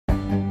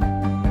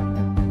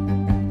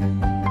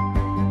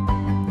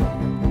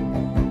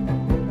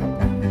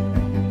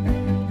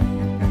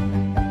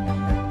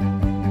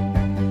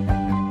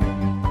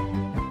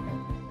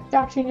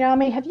Dr.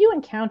 Nyame, have you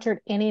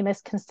encountered any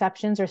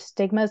misconceptions or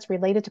stigmas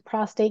related to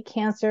prostate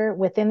cancer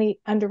within the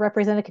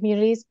underrepresented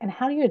communities? And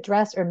how do you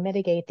address or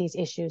mitigate these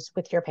issues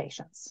with your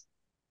patients?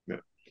 Yeah.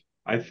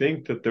 I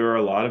think that there are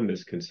a lot of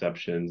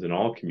misconceptions in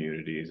all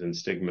communities and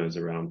stigmas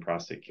around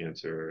prostate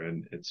cancer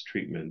and its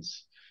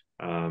treatments,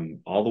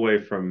 all the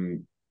way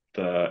from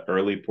the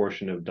early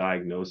portion of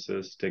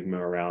diagnosis, stigma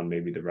around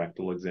maybe the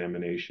rectal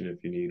examination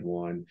if you need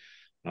one,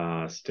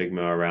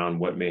 stigma around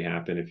what may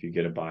happen if you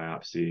get a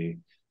biopsy,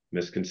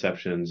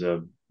 misconceptions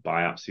of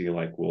biopsy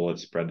like will it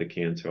spread the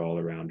cancer all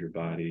around your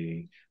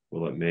body?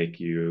 Will it make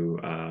you,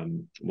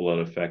 will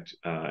it affect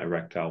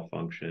erectile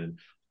function?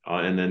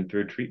 And then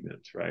through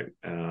treatments, right?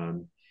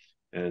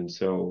 And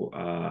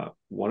so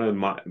one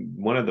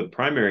of the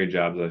primary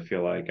jobs I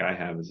feel like I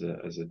have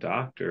as a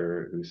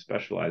doctor who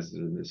specializes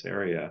in this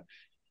area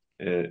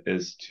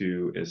is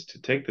to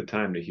take the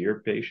time to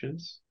hear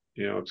patients,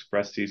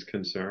 express these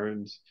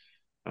concerns,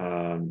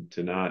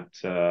 to not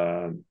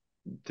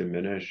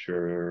diminish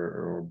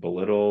or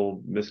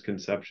belittle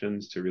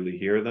misconceptions, to really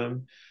hear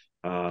them,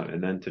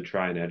 and then to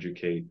try and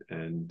educate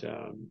and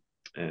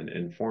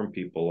inform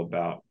people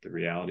about the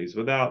realities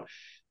without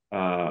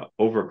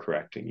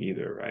overcorrecting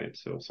either, right?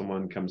 So if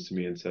someone comes to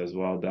me and says,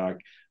 "Well, doc,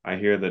 I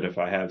hear that if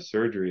I have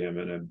surgery, I'm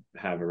going to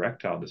have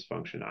erectile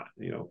dysfunction."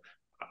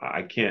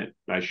 I can't,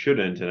 I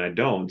shouldn't, and I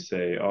don't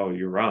say, "Oh,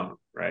 you're wrong,"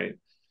 right?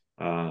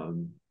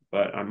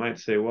 But I might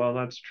say, well,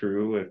 that's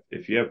true.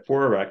 If you have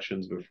poor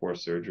erections before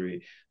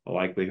surgery, the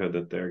likelihood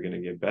that they're going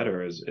to get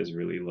better is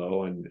really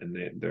low, and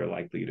they're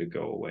likely to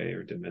go away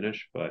or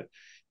diminish. But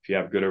if you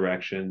have good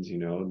erections,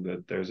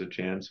 that there's a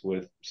chance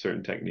with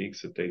certain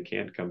techniques that they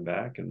can't come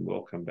back and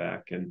will come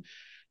back. And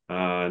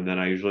then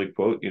I usually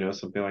quote,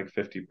 something like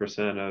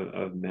 50%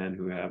 of men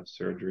who have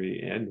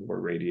surgery and or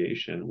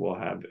radiation will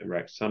have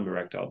some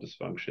erectile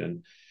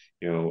dysfunction,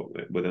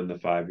 within the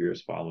 5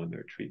 years following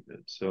their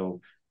treatment.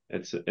 So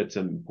it's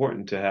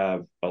important to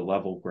have a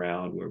level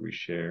ground where we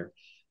share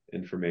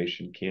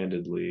information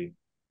candidly.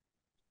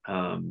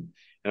 And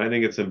I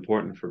think it's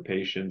important for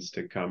patients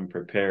to come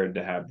prepared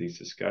to have these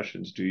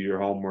discussions. Do your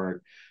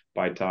homework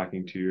by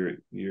talking to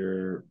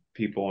your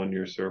people in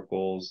your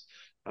circles,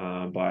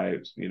 by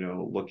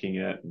looking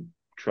at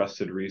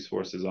trusted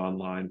resources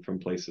online from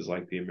places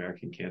like the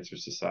American Cancer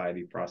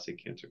Society,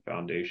 Prostate Cancer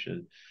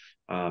Foundation.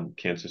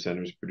 Cancer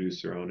centers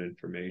produce their own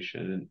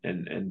information,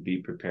 and be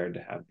prepared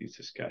to have these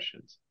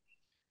discussions.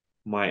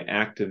 My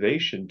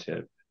activation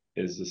tip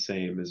is the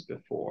same as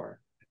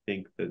before. I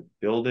think that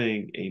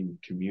building a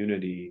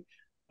community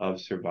of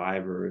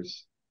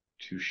survivors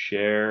to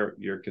share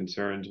your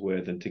concerns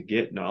with and to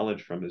get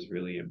knowledge from is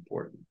really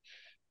important,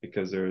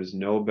 because there is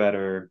no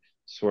better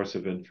source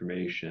of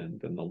information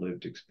than the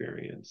lived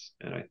experience.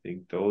 And I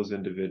think those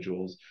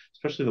individuals,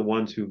 especially the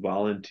ones who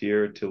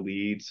volunteer to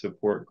lead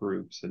support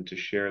groups and to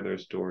share their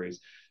stories,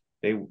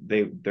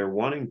 they're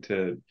wanting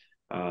to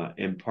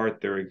impart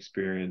their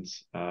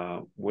experience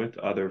with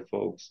other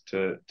folks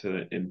to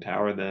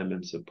empower them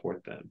and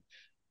support them.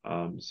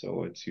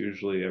 So it's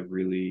usually a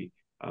really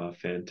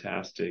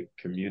fantastic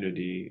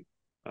community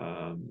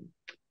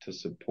to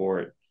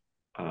support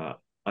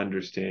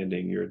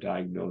understanding your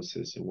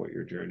diagnosis and what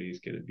your journey is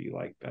going to be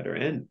like better,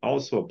 and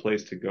also a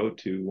place to go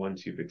to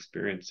once you've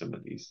experienced some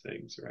of these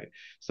things, right?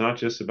 It's not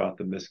just about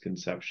the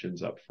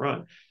misconceptions up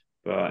front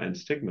and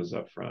stigmas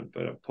up front,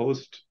 but a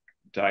post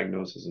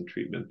diagnosis and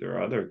treatment, there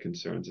are other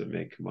concerns that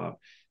may come up,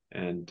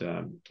 and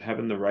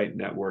having the right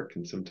network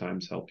can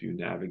sometimes help you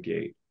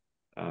navigate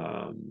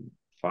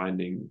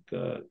finding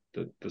the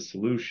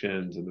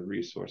solutions and the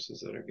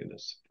resources that are going to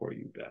support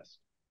you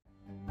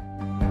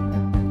best.